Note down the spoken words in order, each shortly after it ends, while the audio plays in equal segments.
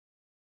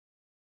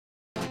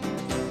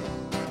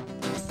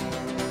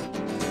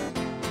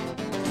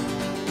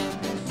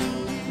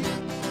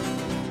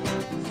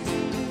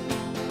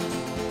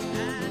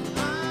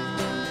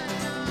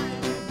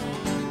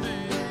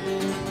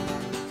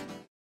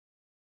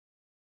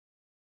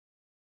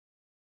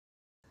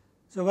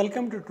So,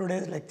 welcome to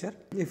today's lecture.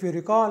 If you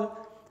recall,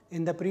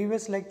 in the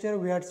previous lecture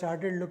we had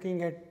started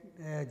looking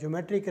at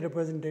geometric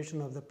representation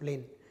of the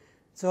plane.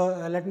 So,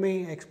 let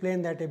me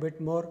explain that a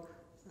bit more,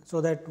 so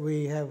that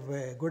we have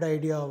a good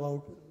idea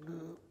about.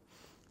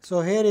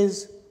 So, here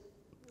is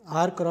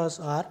r cross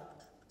r.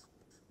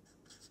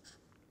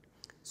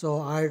 So,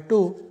 r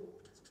 2.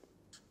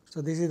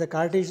 So, this is the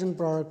Cartesian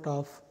product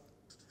of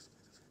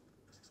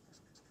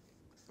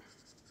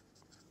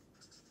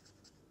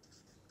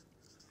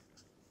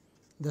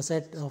the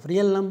set of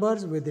real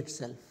numbers with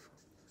itself.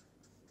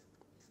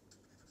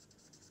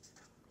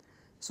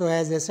 So,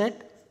 as a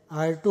set,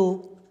 R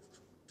 2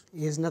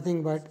 is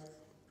nothing but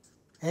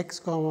x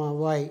comma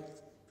y,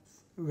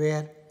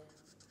 where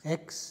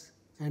x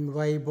and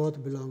y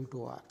both belong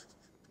to R.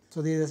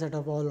 So, this is a set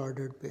of all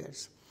ordered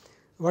pairs.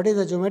 What is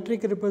the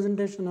geometric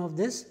representation of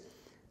this?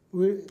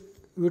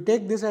 We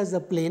take this as the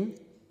plane,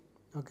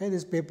 okay,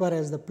 this paper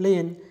as the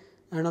plane,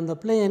 and on the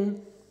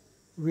plane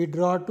we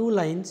draw two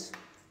lines,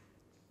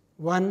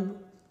 one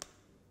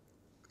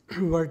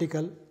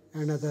vertical,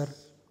 another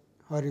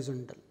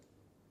horizontal.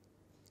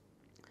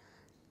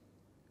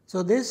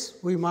 So, this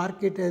we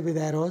mark it with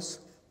arrows.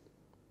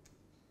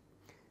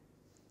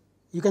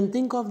 You can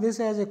think of this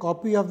as a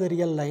copy of the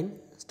real line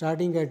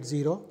starting at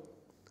 0.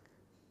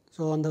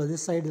 So, on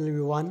this side there will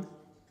be 1,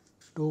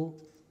 2,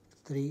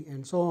 3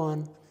 and so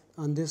on.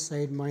 On this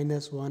side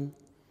 -1,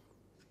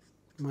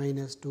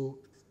 -2,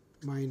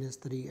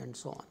 -3 and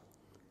so on.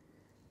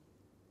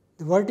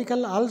 The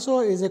vertical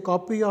also is a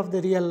copy of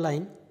the real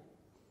line,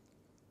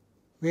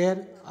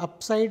 where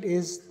upside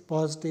is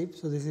positive.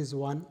 So, this is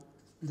 1,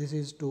 this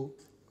is 2,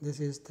 this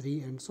is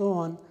 3 and so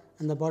on,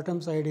 and the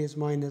bottom side is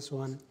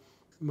 -1,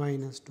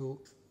 -2,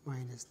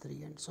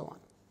 -3 and so on.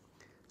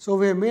 So,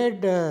 we have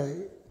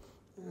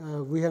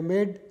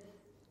made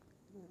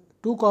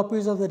two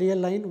copies of the real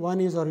line,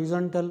 one is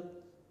horizontal,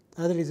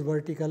 other is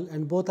vertical,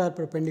 and both are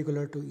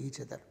perpendicular to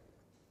each other.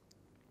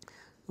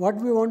 What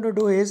we want to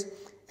do is,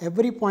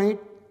 every point,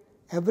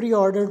 every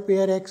ordered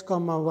pair x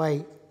comma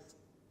y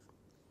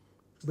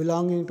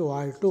belonging to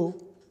R 2,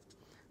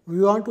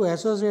 we want to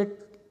associate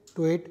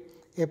to it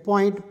a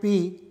point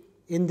P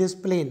in this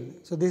plane.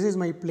 So, this is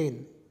my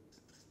plane,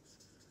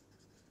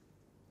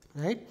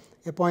 right,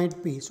 a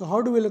point P. So, how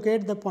do we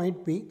locate the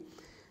point P?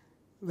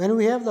 When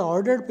we have the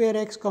ordered pair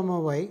x comma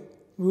y,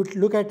 we would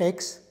look at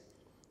x,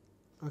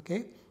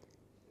 okay,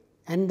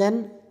 and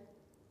then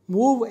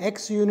move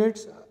x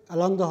units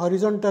along the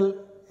horizontal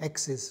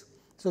axis.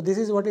 So, this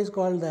is what is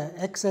called the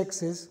x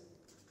axis,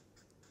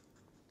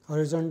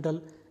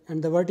 horizontal,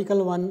 and the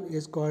vertical one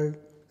is called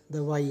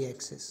the y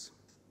axis.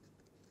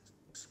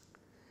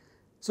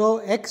 So,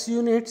 x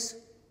units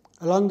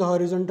along the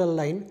horizontal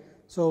line.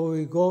 So,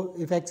 we go,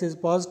 if x is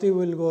positive,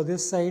 we will go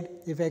this side,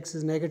 if x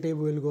is negative,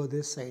 we will go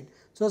this side.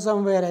 So,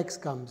 somewhere x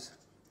comes,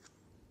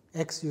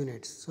 x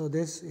units. So,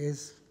 this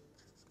is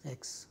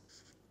x,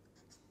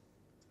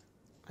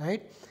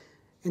 right.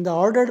 In the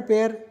ordered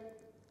pair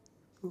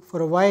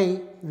for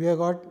y, we have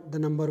got the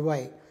number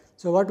y.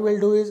 So, what we will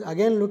do is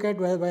again look at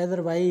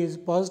whether y is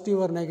positive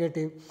or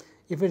negative.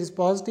 If it is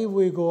positive,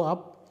 we go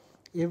up,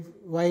 if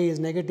y is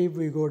negative,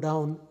 we go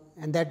down,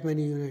 and that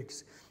many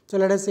units. So,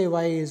 let us say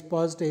y is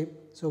positive.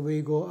 So,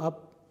 we go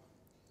up,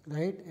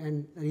 right,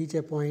 and reach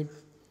a point.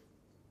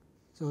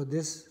 So,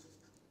 this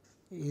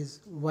is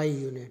y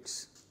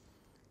units.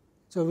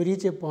 So, we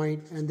reach a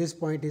point, and this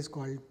point is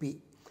called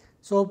P.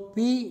 So,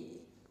 P,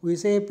 we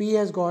say P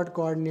has got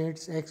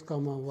coordinates x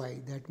comma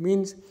y. That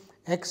means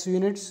x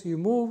units you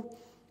move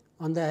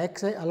on the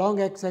x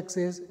along x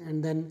axis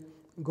and then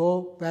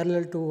go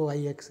parallel to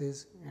y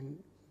axis, and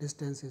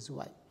distance is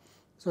y.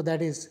 So,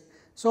 that is,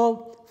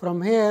 so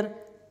from here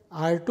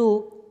R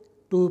 2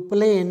 to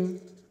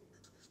plane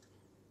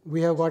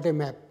we have got a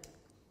map.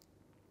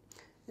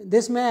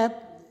 This map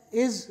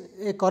is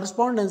a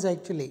correspondence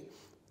actually.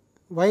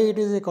 Why it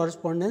is a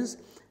correspondence?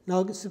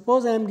 Now,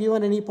 suppose I am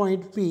given any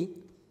point P,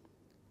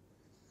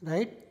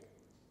 right,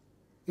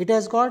 it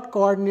has got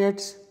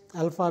coordinates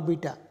alpha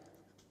beta,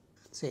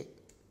 say.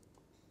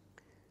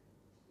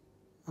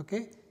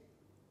 Okay.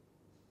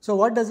 So,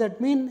 what does that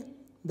mean?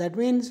 That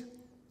means,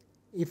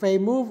 if I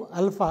move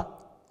alpha,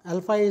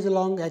 alpha is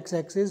along x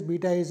axis,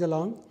 beta is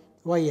along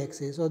y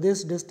axis. So,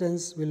 this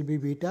distance will be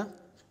beta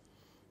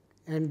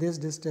and this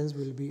distance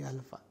will be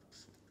alpha,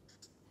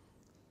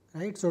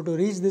 right. So, to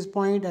reach this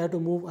point I have to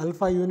move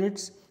alpha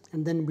units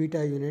and then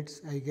beta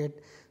units I get.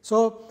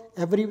 So,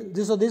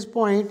 this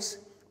points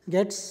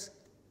gets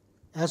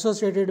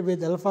associated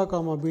with alpha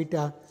comma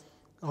beta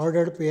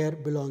ordered pair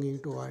belonging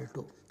to R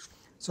 2.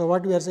 So,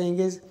 what we are saying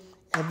is,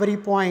 every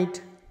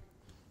point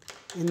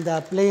in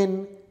the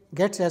plane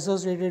gets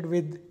associated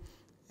with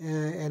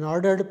an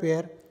ordered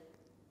pair,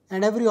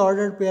 and every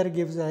ordered pair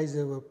gives rise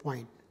to a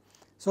point.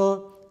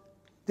 So,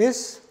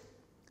 this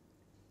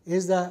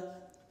is the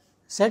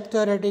set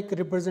theoretic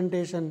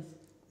representation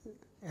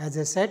as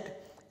a set,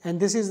 and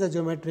this is the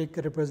geometric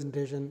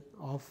representation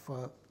of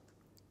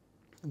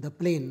the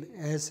plane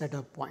as set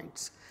of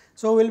points.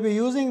 So, we will be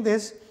using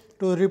this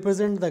to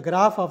represent the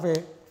graph of a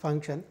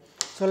function.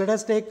 So, let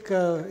us take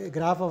a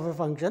graph of a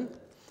function.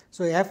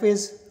 So, f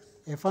is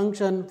a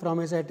function from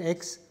a set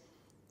x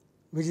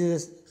which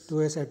is to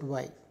a set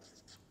y,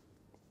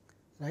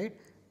 right.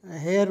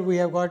 Here we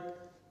have got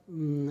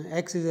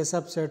x is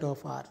a subset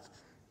of R.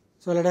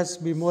 So, let us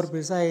be more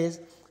precise,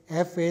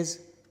 f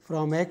is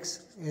from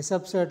x a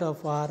subset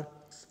of R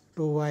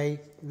to y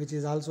which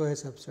is also a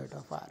subset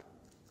of R.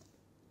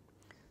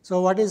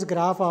 So, what is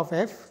graph of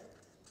f?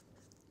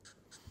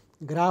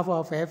 Graph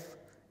of f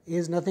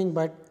is nothing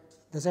but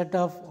the set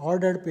of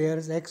ordered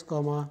pairs x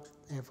comma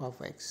f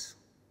of x,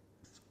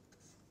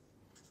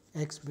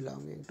 x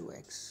belonging to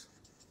x,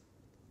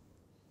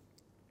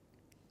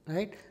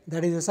 right.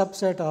 That is a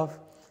subset of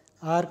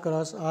R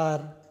cross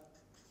R,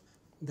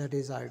 that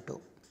is R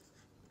 2.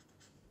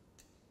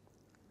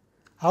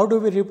 How do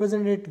we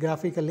represent it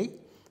graphically?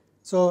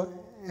 So,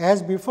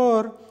 as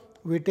before,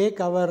 we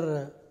take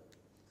our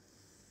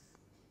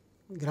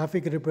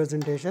graphic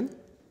representation.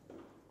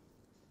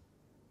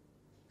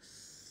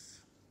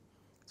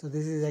 So,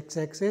 this is x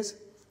axis,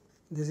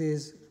 this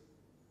is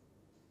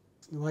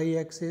y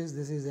axis,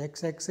 this is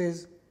x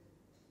axis.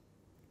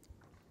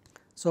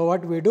 So,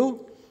 what we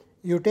do?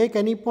 You take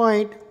any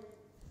point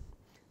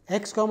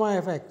x comma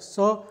f x.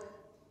 So,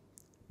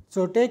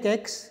 take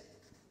x,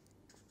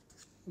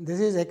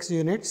 this is x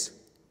units,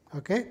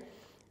 okay.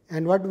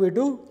 And what we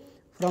do?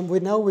 From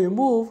now we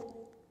move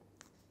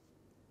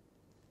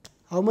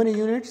how many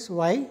units?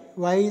 Y,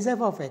 y is f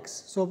of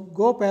x. So,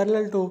 go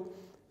parallel to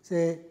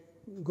say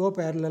go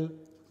parallel,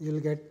 you will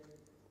get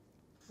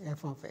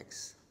f of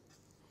x.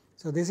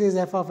 So, this is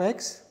f of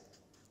x,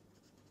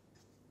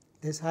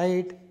 this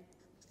height,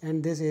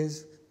 and this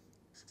is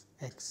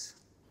x.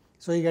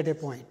 So, you get a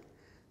point.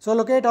 So,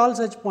 locate all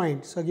such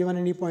points. So, given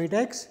any point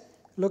x,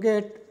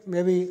 locate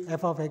maybe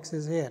f of x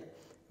is here,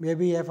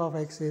 maybe f of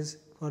x is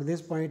for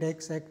this point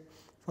x,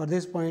 for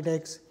this point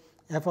x,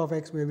 f of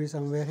x may be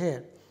somewhere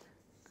here,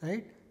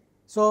 right.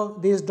 So,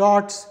 these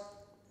dots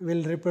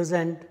will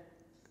represent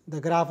the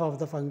graph of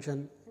the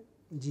function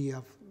g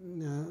of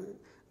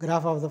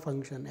graph of the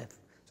function f.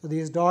 So,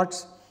 these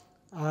dots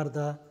are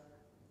the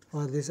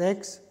for this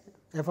x,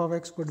 f of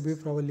x could be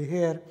probably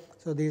here.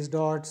 So, these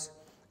dots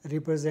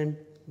represent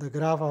the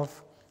graph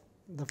of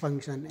the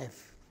function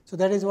f. So,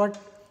 that is what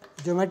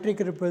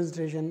geometric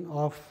representation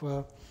of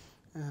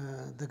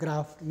the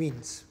graph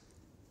means.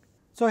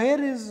 So,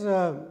 here is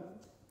an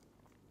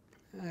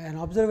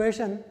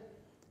observation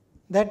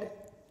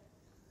that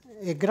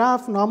a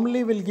graph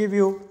normally will give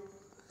you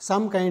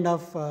some kind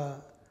of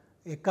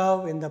a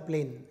curve in the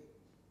plane.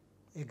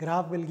 A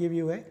graph will give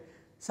you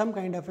some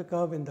kind of a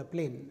curve in the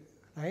plane,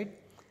 right.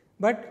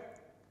 But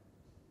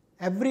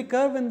every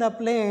curve in the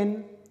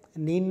plane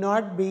need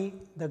not be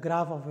the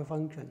graph of a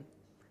function.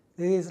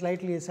 This is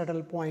slightly a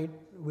subtle point,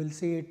 we will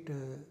see it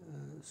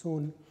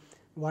soon.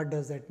 What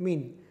does that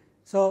mean?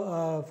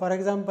 So, for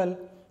example,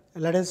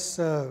 let us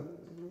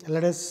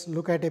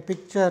look at a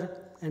picture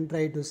and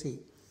try to see.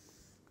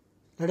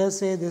 Let us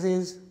say this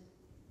is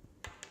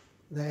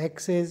the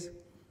axis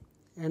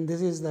and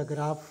this is the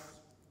graph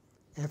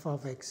f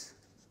of x.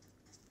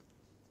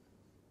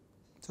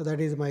 So, that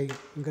is my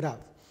graph.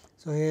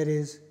 So, here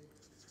is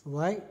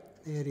y,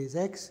 here is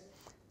x.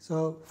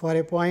 So, for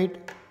a point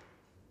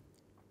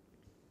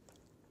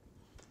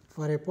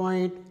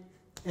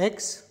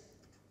x,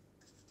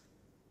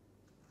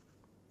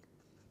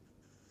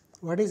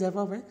 what is f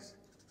of x?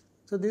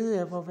 So, this is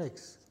f of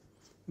x,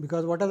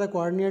 because what are the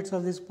coordinates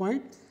of this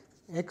point?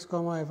 X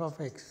comma f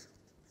of x.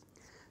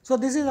 So,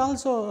 this is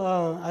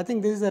also I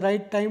think this is the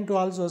right time to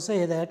also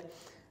say that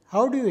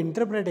how do you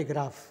interpret a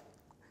graph.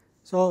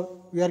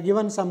 So, we are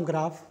given some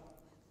graph.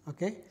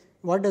 Okay.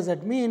 What does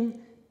that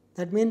mean?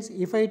 That means,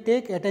 if I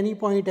take at any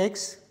point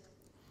x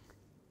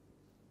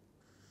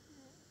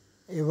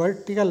a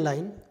vertical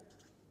line,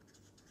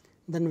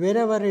 then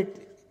wherever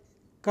it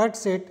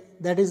cuts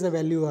it, that is the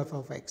value of f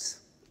of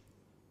x.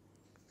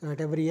 So, at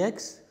every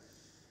x,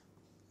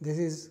 this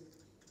is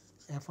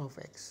f of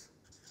x.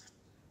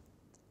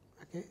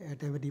 Okay.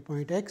 At every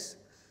point x,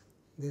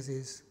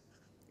 this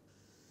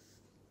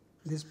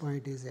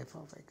point is f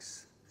of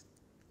x,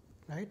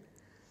 right.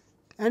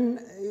 And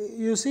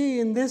you see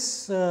in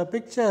this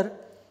picture,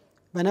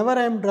 whenever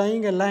I am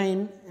drawing a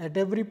line at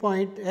every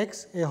point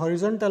x, a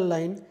horizontal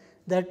line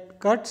that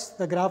cuts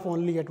the graph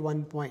only at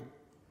one point.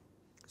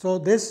 So,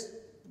 this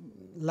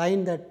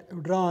line that I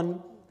have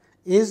drawn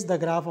is the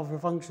graph of a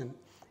function.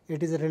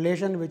 It is a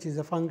relation which is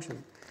a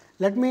function.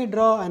 Let me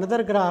draw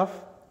another graph,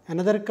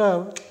 another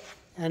curve,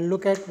 and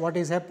look at what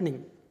is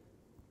happening.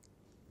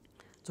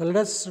 So, let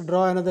us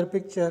draw another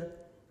picture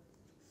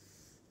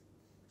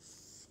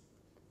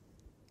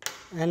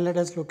and let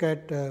us look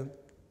at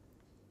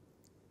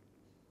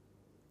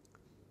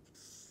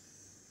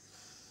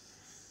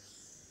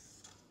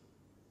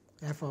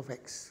f of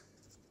x.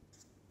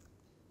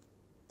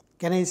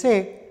 Can I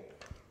say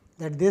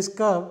that this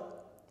curve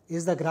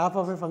is the graph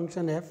of a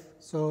function f?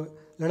 So,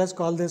 let us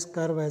call this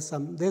curve as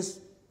this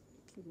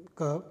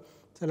curve.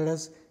 So, let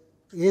us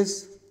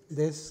is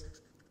this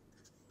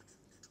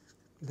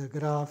the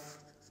graph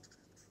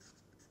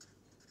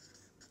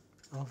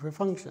of a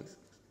function.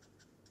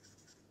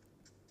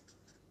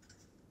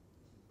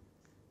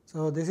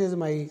 So, this is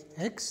my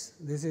x,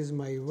 this is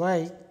my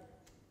y,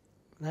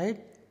 right.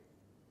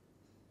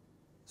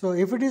 So,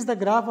 if it is the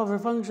graph of a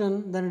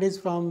function, then it is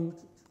from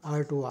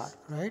R to R,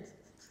 right,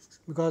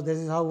 because this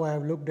is how I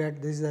have looked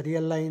at, this is a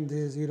real line, this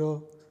is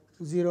 0,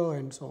 0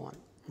 and so on.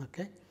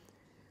 Okay.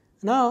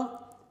 Now,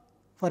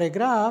 for a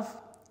graph,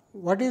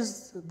 what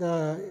is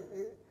the,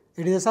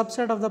 it is a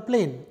subset of the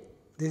plane,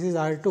 this is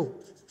R 2.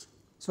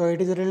 So,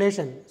 it is a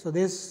relation. So,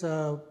 this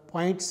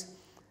points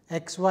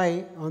x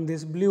y on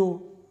this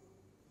blue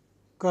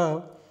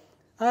curve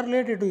are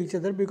related to each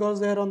other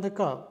because they are on the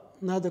curve.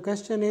 Now, the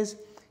question is,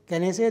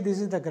 can I say this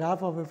is the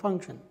graph of a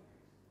function?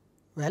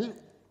 Well,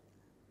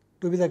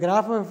 to be the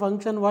graph of a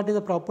function, what is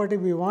the property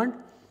we want?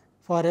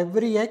 For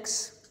every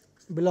x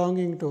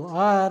belonging to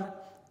R,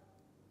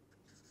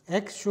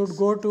 x should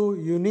go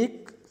to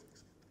unique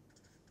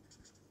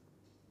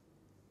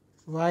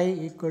y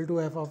equal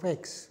to f of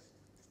x.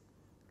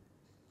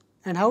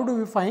 And how do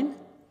we find?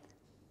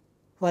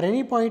 For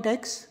any point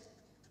x,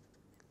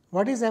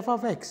 what is f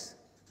of x?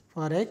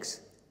 For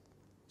x,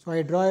 so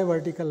I draw a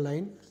vertical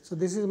line. So,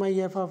 this is my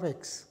f of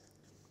x,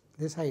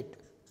 this height,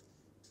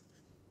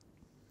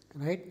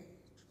 right.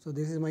 So,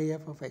 this is my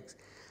f of x.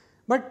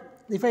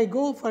 But if I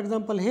go, for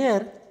example,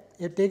 here,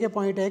 I take a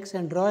point x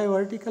and draw a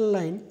vertical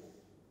line,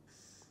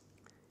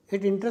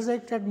 it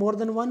intersects at more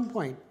than one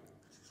point.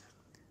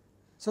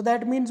 So,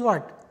 that means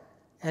what?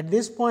 At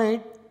this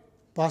point,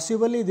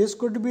 possibly this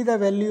could be the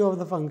value of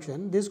the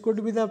function, this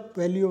could be the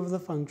value of the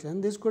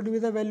function, this could be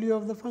the value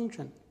of the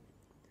function.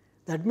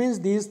 That means,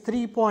 these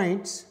 3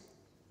 points,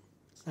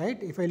 right,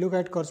 if I look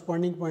at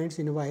corresponding points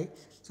in y.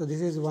 So,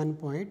 this is one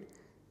point,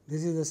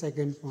 this is the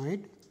second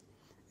point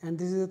and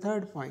this is the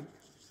third point.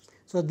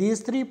 So,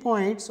 these 3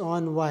 points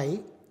on y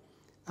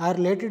are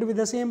related with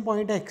the same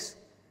point x.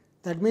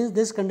 That means,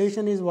 this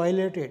condition is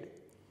violated.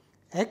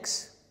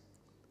 X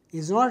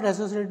is not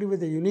associated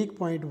with a unique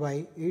point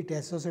y, it is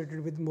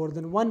associated with more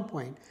than one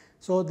point.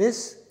 So,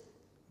 this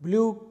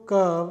blue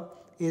curve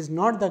is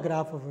not the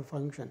graph of a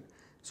function.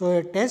 So,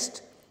 a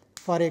test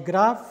for a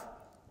graph,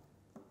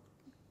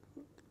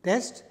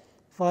 test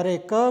for a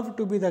curve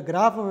to be the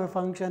graph of a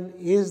function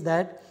is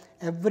that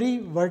every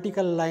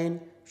vertical line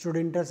should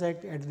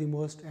intersect at the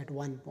most at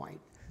one point.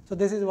 So,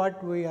 this is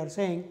what we are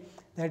saying,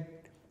 that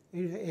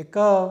a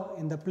curve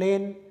in the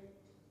plane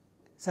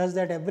such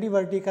that every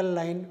vertical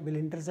line will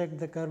intersect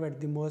the curve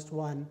at the most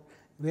one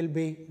will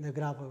be the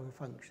graph of a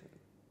function.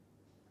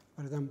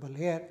 For example,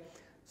 here,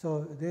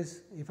 so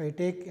this, if I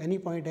take any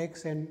point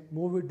x and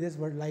move it this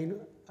line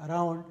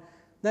around,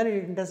 then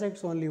it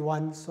intersects only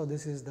once. So,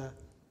 this is the,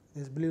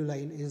 this blue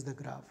line is the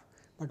graph,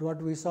 but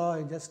what we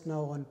saw just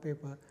now on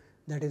paper,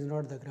 that is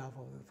not the graph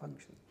of a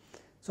function.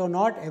 So,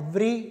 not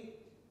every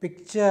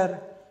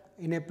picture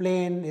in a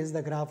plane is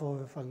the graph of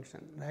a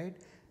function, right.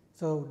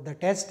 So, the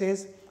test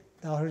is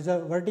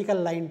the vertical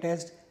line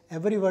test,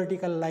 every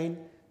vertical line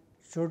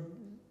should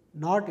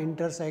not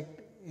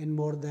intersect in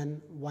more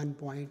than one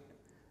point,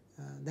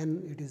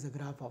 then it is the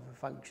graph of a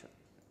function.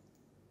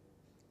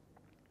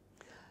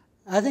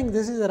 I think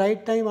this is the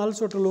right time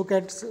also to look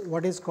at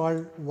what is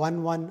called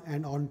 1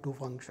 and onto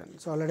function.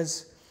 So, let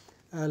us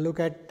look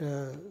at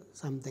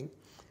something.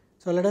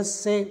 So, let us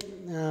say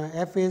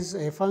f is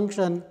a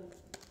function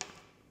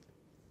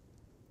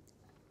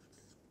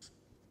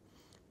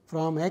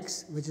from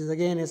x, which is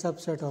again a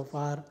subset of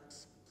R,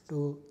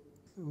 to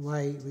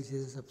y, which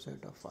is a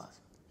subset of R.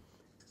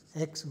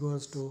 X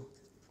goes to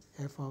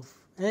f of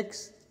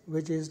x,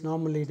 which is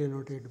normally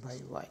denoted by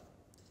y.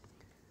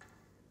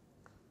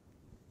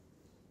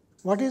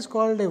 What is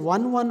called a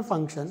 1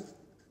 function?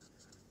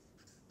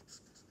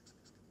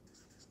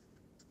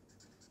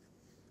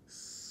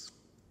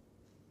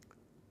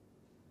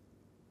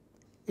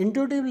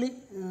 Intuitively,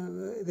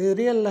 the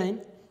real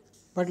line,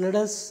 but let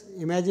us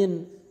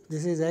imagine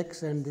this is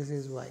x and this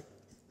is y.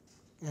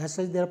 As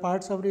such, they are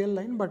parts of real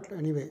line, but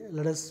anyway,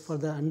 let us, for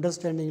the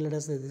understanding, let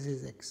us say this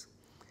is x.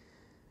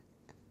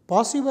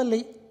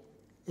 Possibly,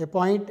 a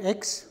point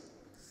x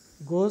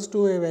goes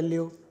to a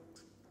value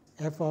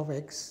f of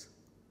x,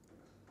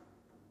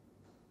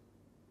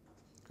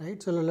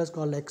 right. So, let us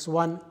call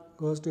x1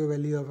 goes to a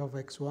value of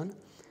x1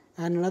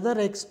 and another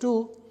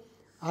x2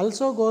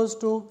 also goes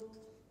to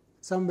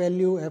some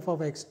value f of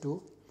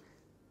x2,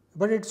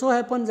 but it so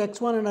happens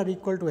x1 and are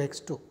equal to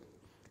x2.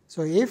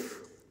 So, if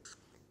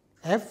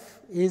f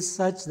is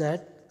such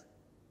that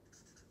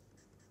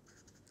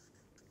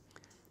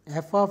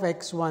f of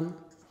x1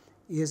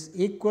 is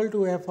equal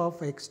to f of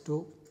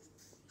x2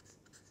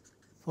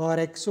 for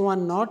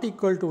x1 not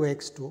equal to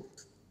x2,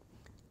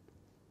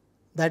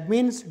 that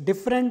means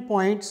different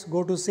points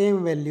go to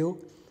same value,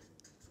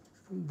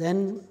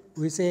 then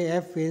we say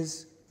f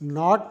is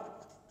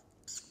not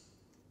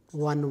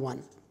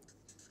 1,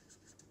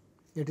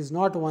 it is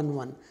not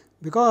 1,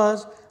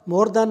 because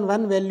more than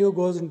one value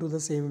goes into the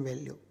same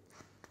value,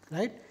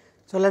 right.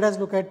 So, let us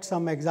look at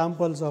some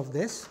examples of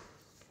this.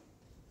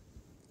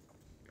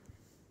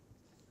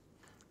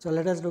 So,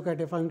 let us look at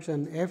a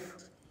function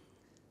f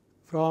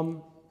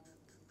from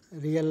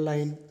real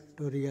line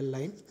to real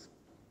line,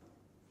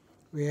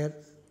 where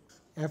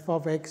f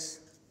of x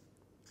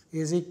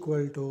is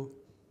equal to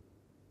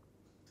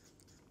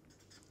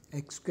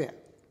x square,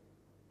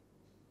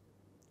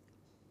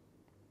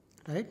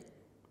 right,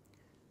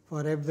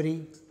 for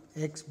every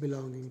x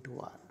belonging to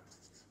R.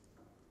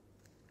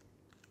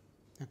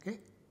 Okay.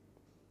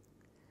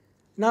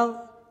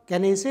 Now,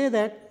 can I say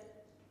that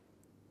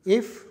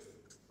if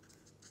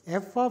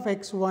f of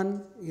x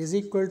 1 is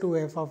equal to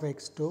f of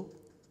x 2,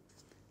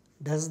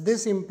 does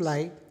this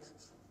imply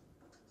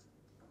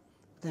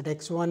that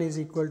x 1 is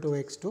equal to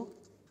x 2?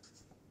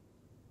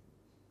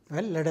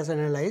 Well, let us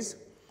analyze.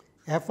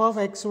 F of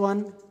x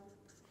 1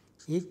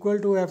 equal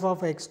to f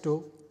of x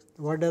 2,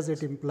 what does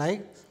it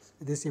imply?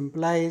 This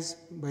implies,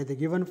 by the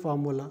given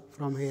formula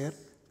from here,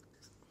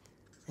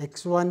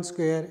 x 1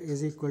 square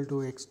is equal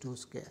to x 2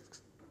 square.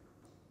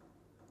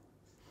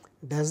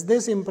 Does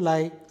this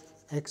imply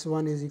x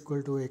 1 is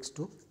equal to x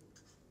 2?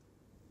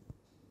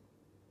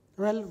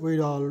 Well, we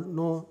all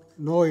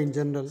know in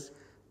general.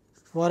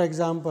 For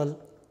example,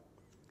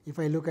 if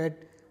I look at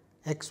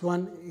x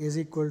 1 is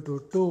equal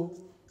to 2,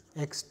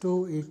 x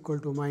 2 equal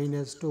to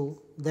minus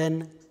 2,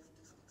 then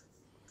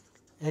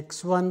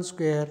x 1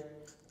 square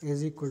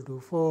is equal to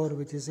 4,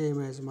 which is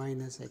same as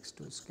minus x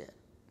 2 square.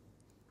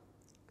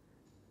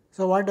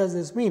 So, what does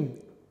this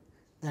mean?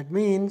 That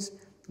means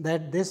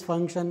that this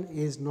function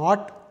is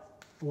not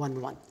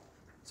 1 1.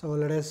 So,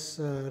 let us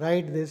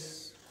write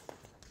this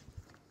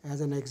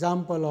as an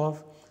example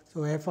of,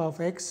 so f of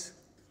x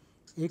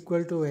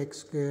equal to x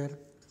square,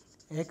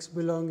 x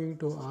belonging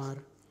to R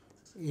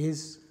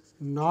is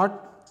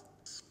not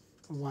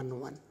 1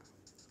 1,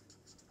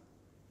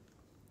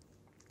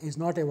 is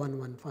not a 1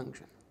 1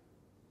 function.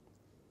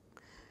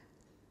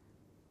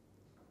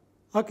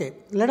 Okay,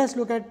 let us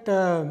look at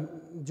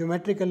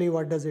geometrically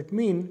what does it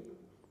mean.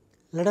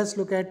 Let us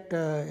look at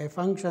a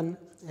function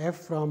f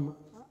from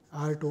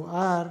R to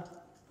R,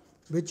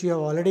 which you have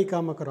already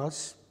come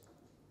across.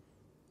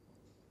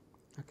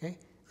 Okay,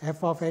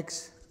 f of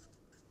x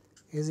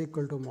is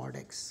equal to mod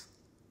x.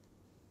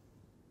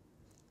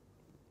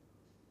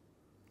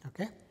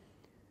 Okay.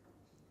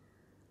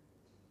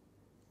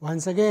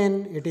 Once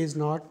again, it is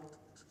not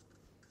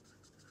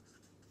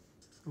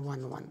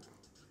 1 1.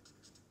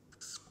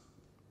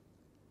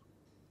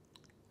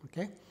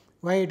 Okay.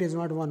 Why it is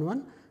not 1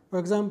 1? For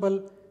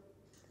example,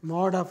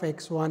 mod of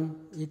x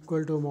 1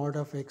 equal to mod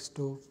of x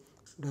 2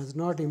 does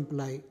not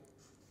imply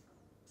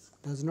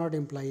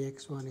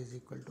x 1 is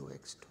equal to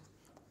x 2.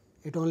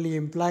 It only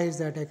implies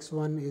that x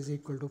 1 is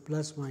equal to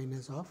plus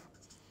minus of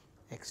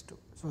x 2.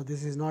 So,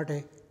 this is not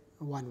a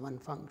 1 1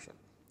 function,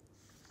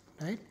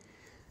 right.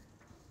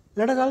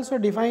 Let us also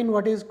define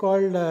what is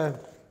called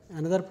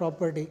another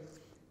property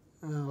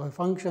of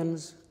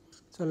functions.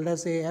 So, let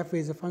us say f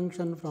is a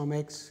function from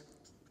x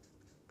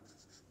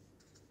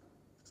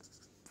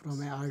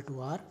from R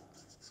to R.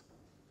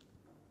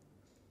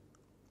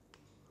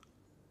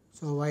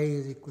 So, y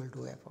is equal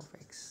to f of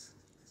x.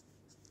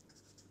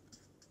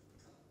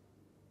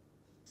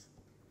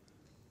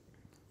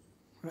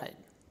 Right.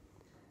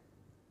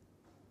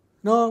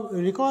 Now,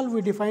 recall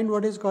we defined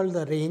what is called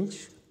the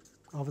range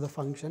of the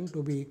function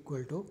to be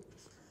equal to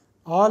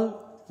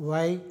all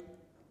y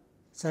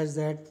such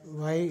that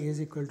y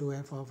is equal to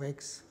f of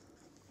x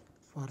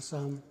for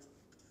some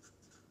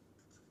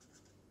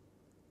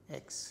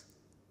x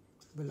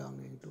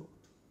belonging to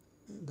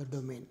the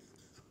domain.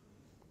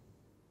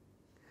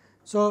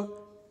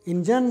 So,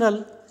 in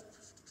general,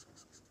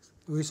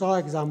 we saw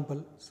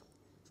examples.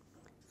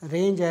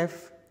 Range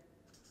f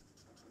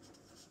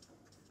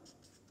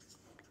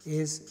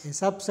is a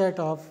subset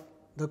of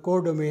the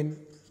codomain.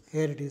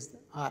 Here it is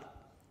R,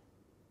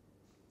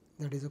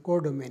 that is a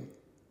codomain,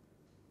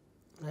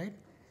 right.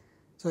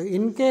 So,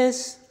 in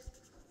case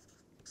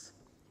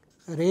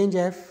range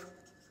f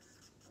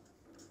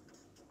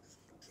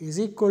is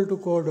equal to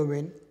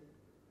codomain,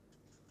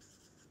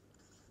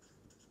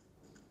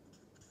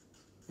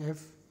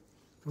 f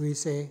we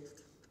say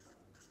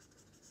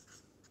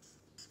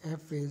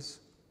f is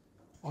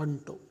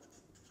onto,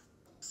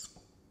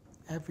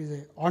 f is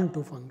a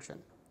onto function.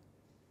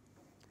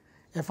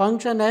 A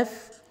function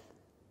f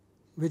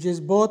which is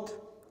both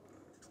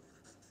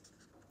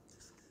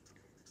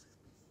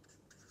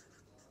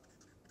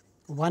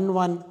one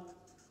one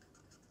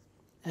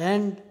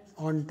and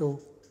onto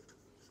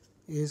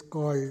is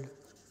called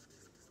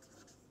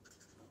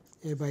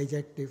a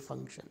bijective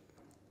function.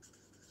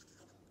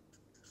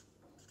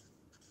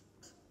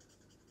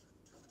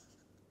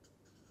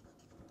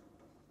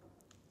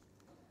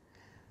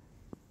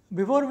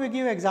 Before we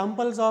give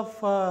examples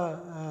of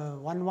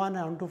 1 1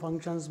 and onto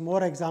functions,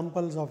 more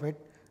examples of it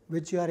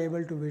which you are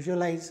able to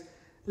visualize,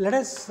 let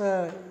us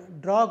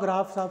draw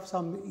graphs of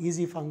some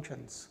easy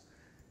functions.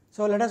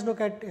 So, let us look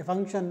at a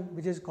function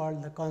which is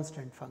called the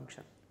constant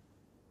function.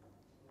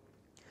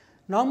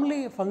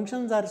 Normally,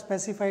 functions are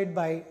specified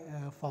by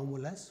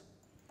formulas.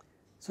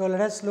 So,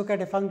 let us look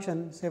at a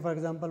function, say for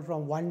example,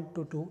 from 1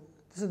 to 2.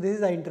 So, this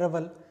is the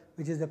interval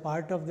which is the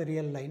part of the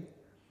real line,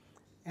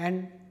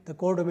 and the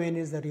codomain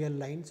is the real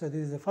line. So,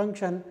 this is a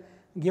function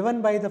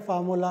given by the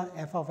formula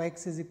f of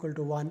x is equal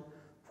to 1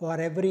 for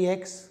every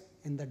x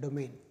in the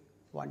domain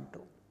 1,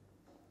 2.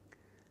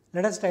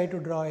 Let us try to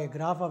draw a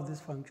graph of this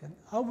function.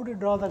 How would you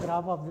draw the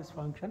graph of this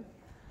function?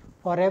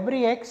 For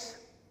every x,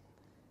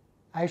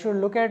 I should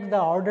look at the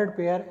ordered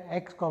pair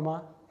x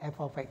comma f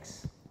of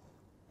x.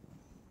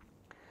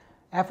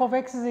 F of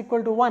x is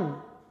equal to 1.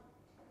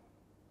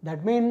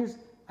 That means,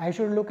 I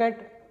should look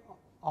at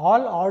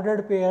all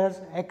ordered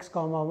pairs x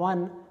comma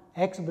 1,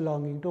 x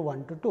belonging to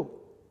 1 to 2.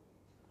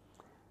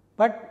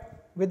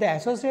 But with the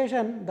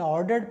association, the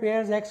ordered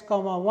pairs x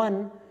comma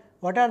 1,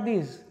 what are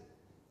these?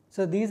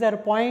 So, these are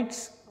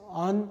points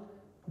on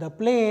the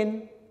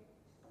plane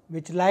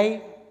which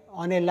lie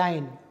on a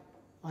line,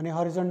 on a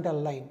horizontal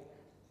line.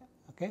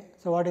 Okay.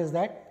 So, what is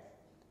that?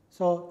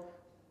 So,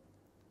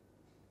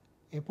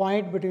 a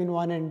point between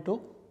 1 and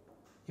 2.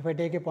 If I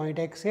take a point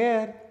x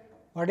here,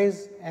 what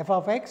is f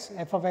of x?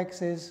 F of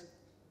x is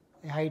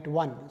a height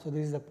 1. So,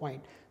 this is the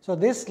point. So,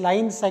 this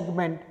line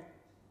segment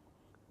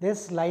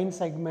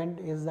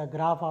is the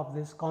graph of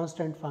this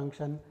constant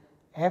function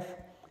f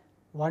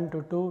 1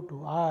 to 2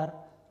 to r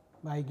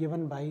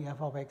given by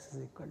f of x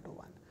is equal to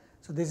 1.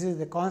 So, this is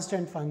the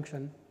constant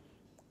function,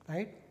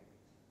 right,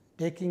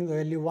 taking the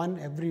value 1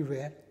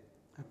 everywhere,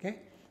 okay,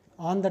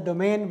 on the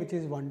domain which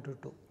is 1 to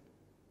 2.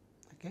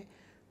 Okay.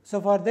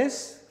 So, for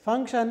this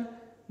function,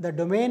 the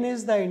domain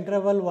is the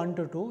interval 1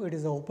 to 2, it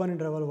is the open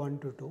interval 1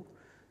 to 2.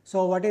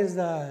 So, what is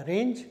the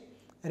range?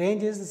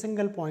 Range is the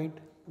single point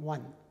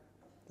 1,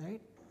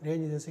 right,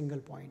 range is a single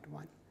point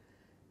 1.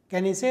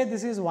 Can you say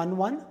this is 1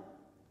 1?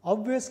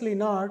 Obviously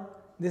not,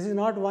 this is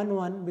not 1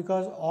 1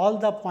 because all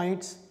the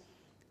points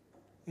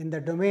in the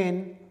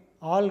domain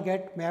all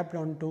get mapped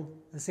onto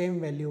the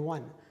same value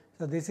 1.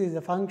 So, this is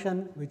a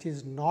function which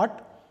is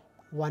not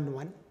 1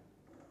 1,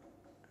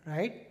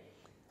 right,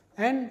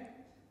 and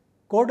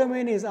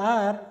codomain is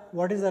R.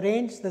 What is the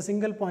range? The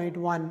single point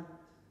 1.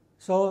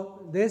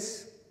 So,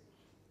 this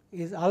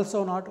is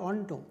also not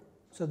on 2.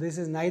 So, this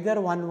is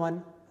neither 1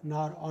 1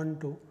 nor on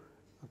 2,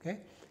 okay.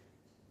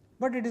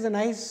 But it is a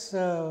nice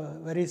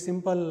very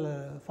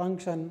simple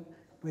function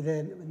with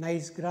a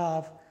nice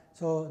graph.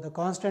 So, the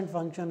constant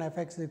function f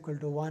x is equal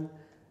to 1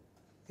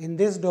 in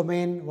this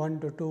domain 1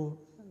 to 2,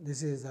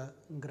 this is a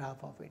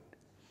graph of it.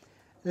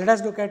 Let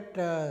us look at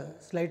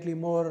slightly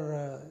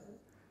more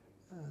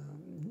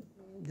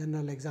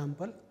general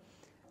example.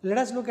 Let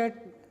us look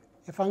at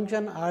a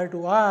function r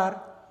to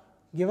r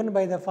given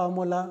by the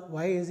formula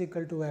y is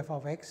equal to f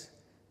of x.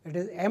 It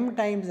is m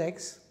times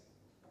x,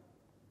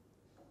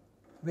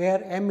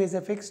 where m is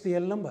a fixed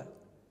real number.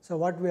 So,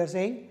 what we are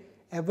saying,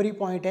 every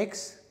point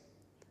x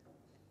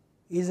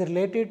is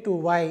related to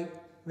y,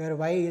 where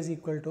y is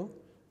equal to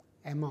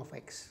m of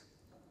x,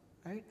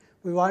 right.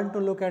 We want to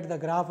look at the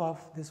graph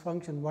of this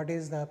function, what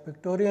is the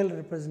pictorial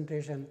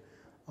representation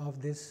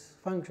of this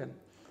function.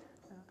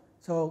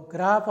 So,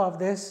 graph of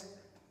this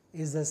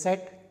is the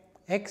set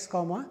x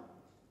comma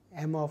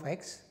m of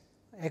x,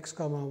 x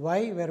comma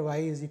y, where y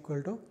is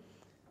equal to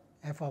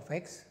f of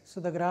x. So,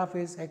 the graph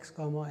is x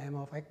comma m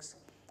of x,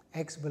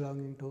 x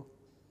belonging to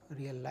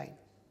real line.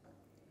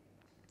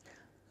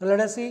 So, let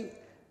us see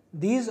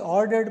these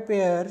ordered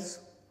pairs,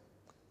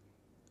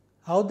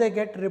 how they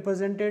get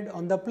represented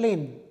on the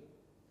plane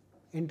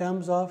in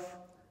terms of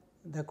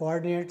the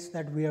coordinates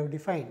that we have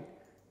defined,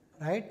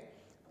 right.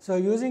 So,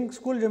 using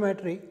school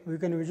geometry, we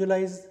can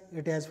visualize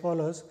it as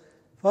follows.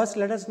 First,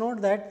 let us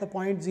note that the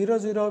point 0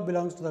 0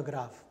 belongs to the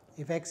graph.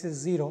 If x is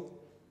 0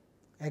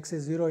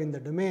 in the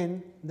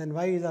domain, then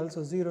y is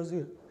also 0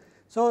 0.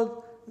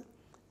 So,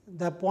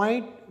 the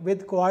point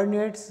with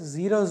coordinates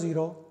 0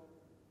 0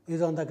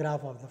 is on the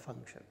graph of the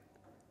function,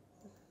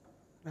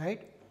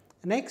 right.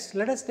 Next,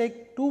 let us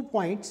take 2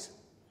 points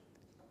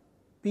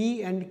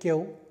p and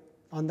q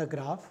on the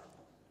graph.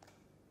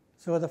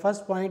 So, the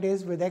first point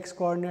is with x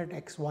coordinate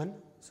x 1.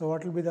 So,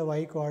 what will be the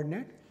y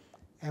coordinate?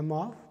 M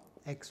of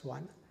x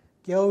 1.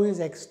 Q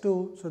is x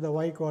 2. So, the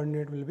y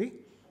coordinate will be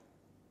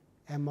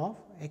m of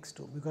x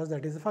 2, because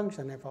that is the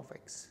function f of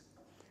x.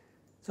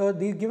 So,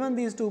 given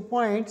these 2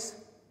 points,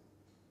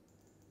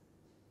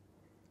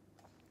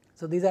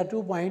 so these are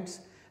 2 points.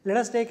 Let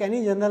us take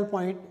any general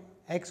point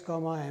x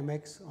comma m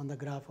x on the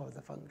graph of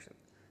the function.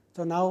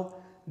 So, now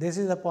this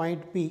is the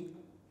point P,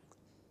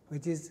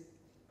 which is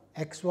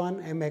x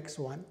 1 m x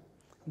 1.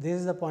 This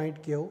is the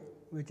point Q,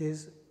 which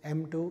is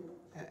m 2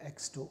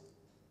 x 2,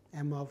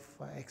 m of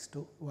x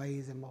 2, y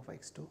is m of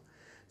x 2.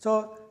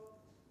 So,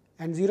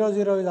 and 0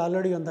 0 is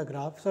already on the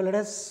graph. So, let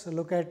us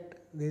look at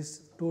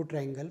these 2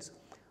 triangles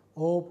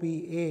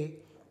OPA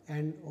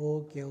and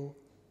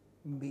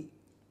OQB,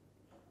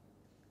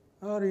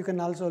 or you can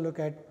also look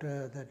at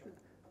the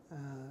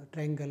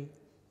triangle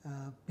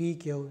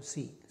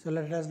PQC. So,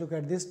 let us look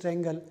at this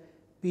triangle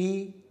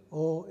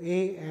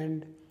POA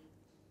and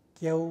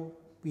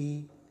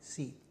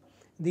QPC.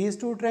 These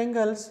 2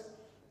 triangles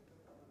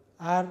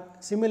are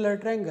similar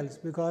triangles,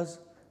 because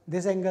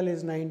this angle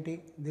is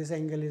 90, this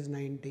angle is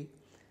 90.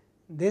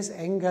 This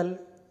angle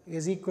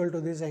is equal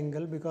to this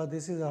angle, because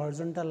this is the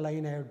horizontal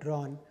line I have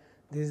drawn,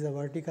 this is the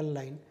vertical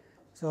line.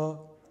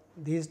 So,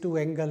 these two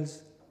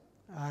angles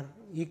are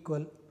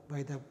equal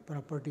by the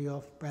property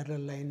of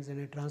parallel lines and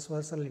a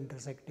transversal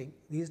intersecting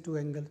these two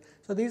angles.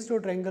 So, these two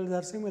triangles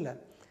are similar.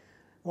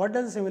 What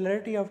does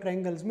similarity of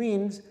triangles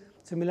means?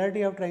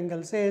 Similarity of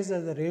triangles says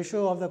that the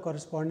ratio of the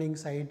corresponding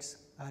sides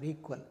are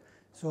equal.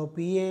 So,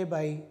 P A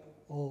by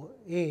O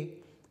A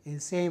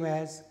is same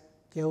as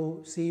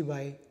Q C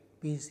by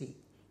P C,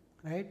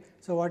 right.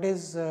 So, what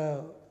is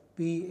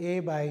P A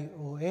by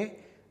O A?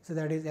 So,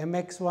 that is m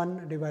x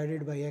 1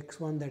 divided by x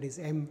 1, that is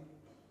m,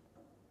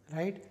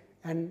 right,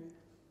 and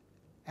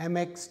m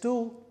x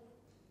 2,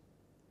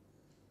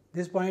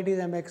 this point is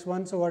m x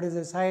 1. So, what is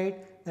this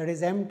height? That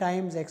is m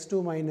times x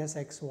 2 minus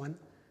x 1.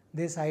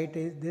 This height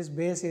is, this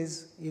base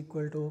is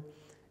equal to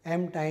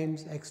m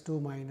times x 2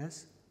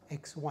 minus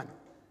x 1.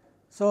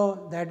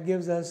 So, that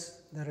gives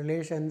us the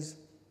relations.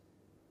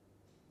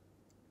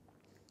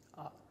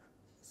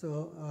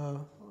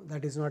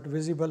 That is not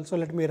visible. So,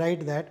 let me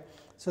write that.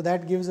 So,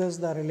 that gives us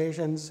the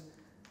relations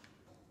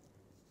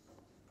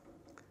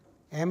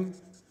m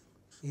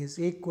is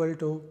equal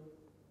to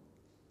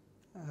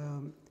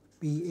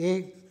P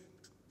A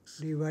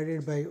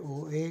divided by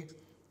O A,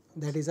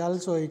 that is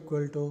also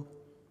equal to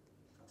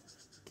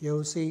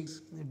Q C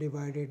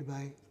divided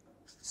by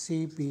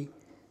C P.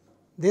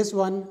 This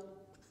one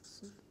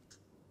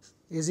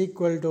is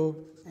equal to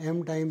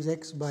m times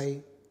x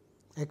by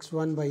x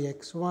 1 by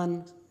x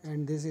 1,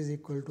 and this is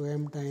equal to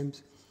m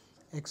times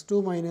x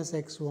 2 minus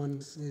x 1,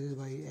 this is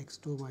by x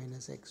 2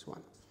 minus x 1.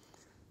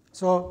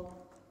 So,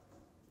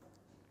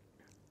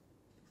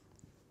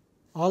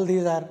 all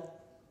these are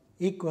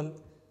equal,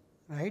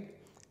 right.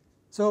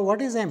 So,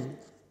 what is m?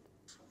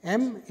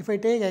 M, if I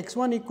take x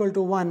 1 equal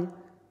to 1,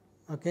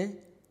 okay,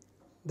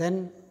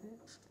 then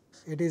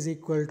it is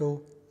equal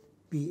to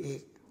P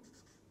A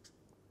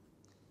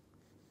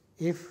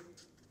if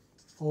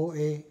O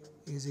A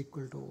is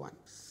equal to 1,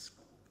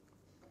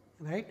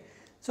 right.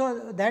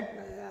 So,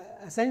 that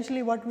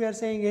essentially what we are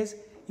saying is,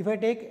 if I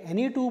take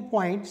any 2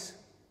 points,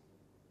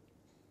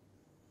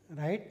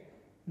 right,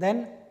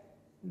 then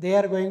they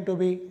are going to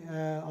be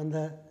on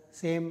the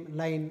same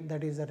line,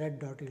 that is the red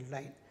dotted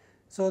line.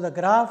 So, the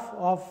graph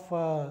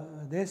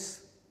of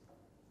this,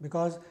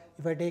 because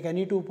if I take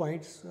any 2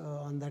 points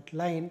on that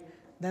line,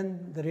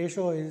 then the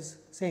ratio is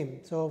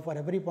same. So, for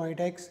every point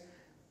x,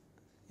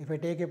 if I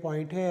take a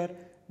point here,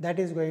 that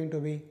is going to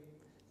be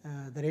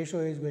the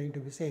ratio is going to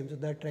be same. So,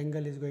 that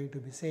triangle is going to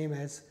be same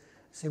as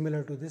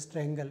similar to this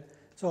triangle.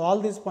 So, all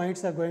these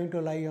points are going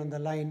to lie on the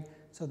line.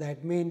 So,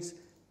 that means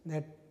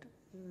that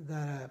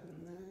the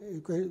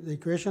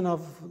equation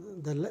of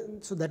the,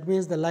 so that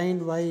means the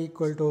line y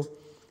equal to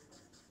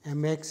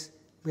m x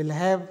will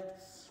have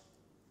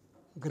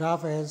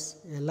graph as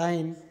a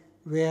line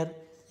where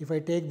if I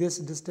take this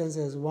distance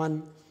as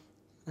 1,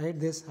 right,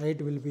 this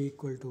height will be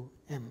equal to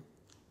m.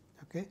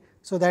 Okay.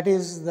 So, that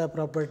is the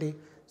property.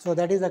 So,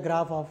 that is the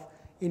graph of,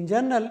 in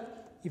general,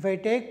 if I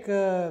take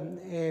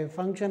a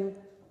function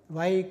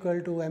y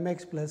equal to m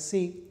x plus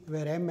c,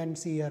 where m and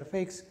c are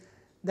fixed,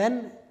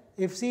 then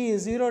if c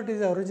is 0, it is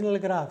the original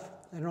graph,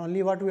 and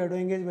only what we are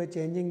doing is we are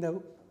changing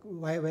the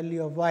y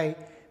value of y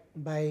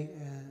by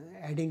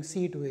adding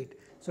c to it.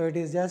 So, it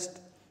is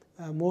just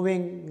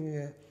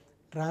moving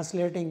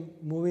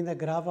the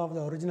graph of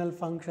the original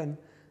function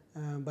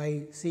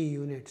by c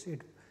units.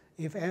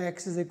 If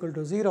x is equal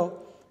to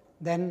 0,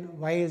 then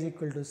y is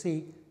equal to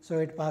c. So,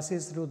 it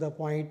passes through the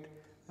point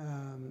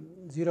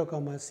 0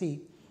 comma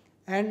c,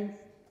 and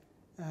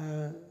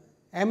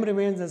m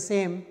remains the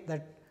same,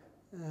 that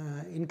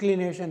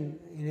inclination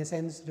in a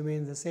sense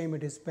remains the same,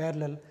 it is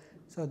parallel.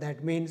 So,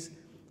 that means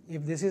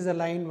if this is a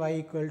line y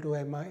equal to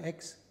m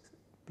x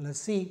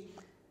plus c,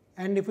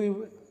 and if we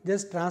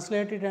just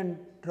translate it and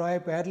draw a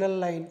parallel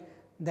line,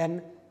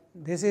 then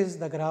this is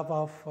the graph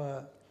of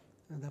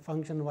the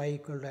function y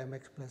equal to m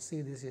x plus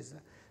c. This is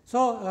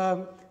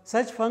so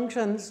such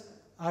functions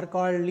are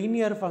called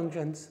linear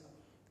functions.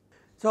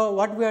 So,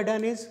 what we have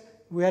done is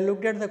we have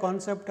looked at the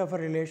concept of a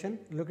relation,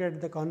 looked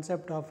at the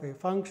concept of a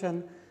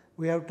function.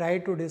 We have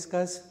tried to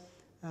discuss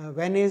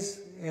when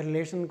is a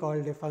relation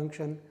called a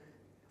function.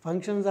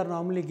 Functions are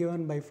normally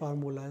given by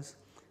formulas.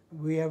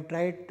 We have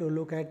tried to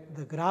look at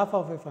the graph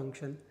of a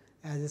function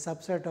as a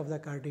subset of the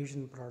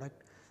Cartesian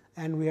product,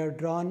 and we have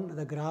drawn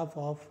the graph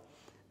of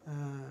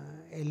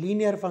a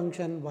linear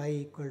function y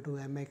equal to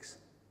m x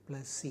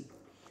plus c,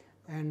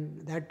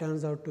 and that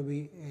turns out to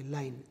be a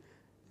line.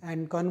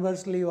 And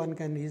conversely, one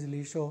can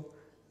easily show,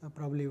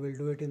 probably we will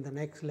do it in the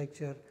next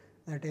lecture,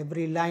 that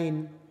every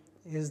line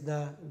is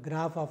the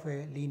graph of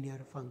a linear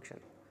function.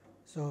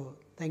 So,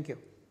 thank you.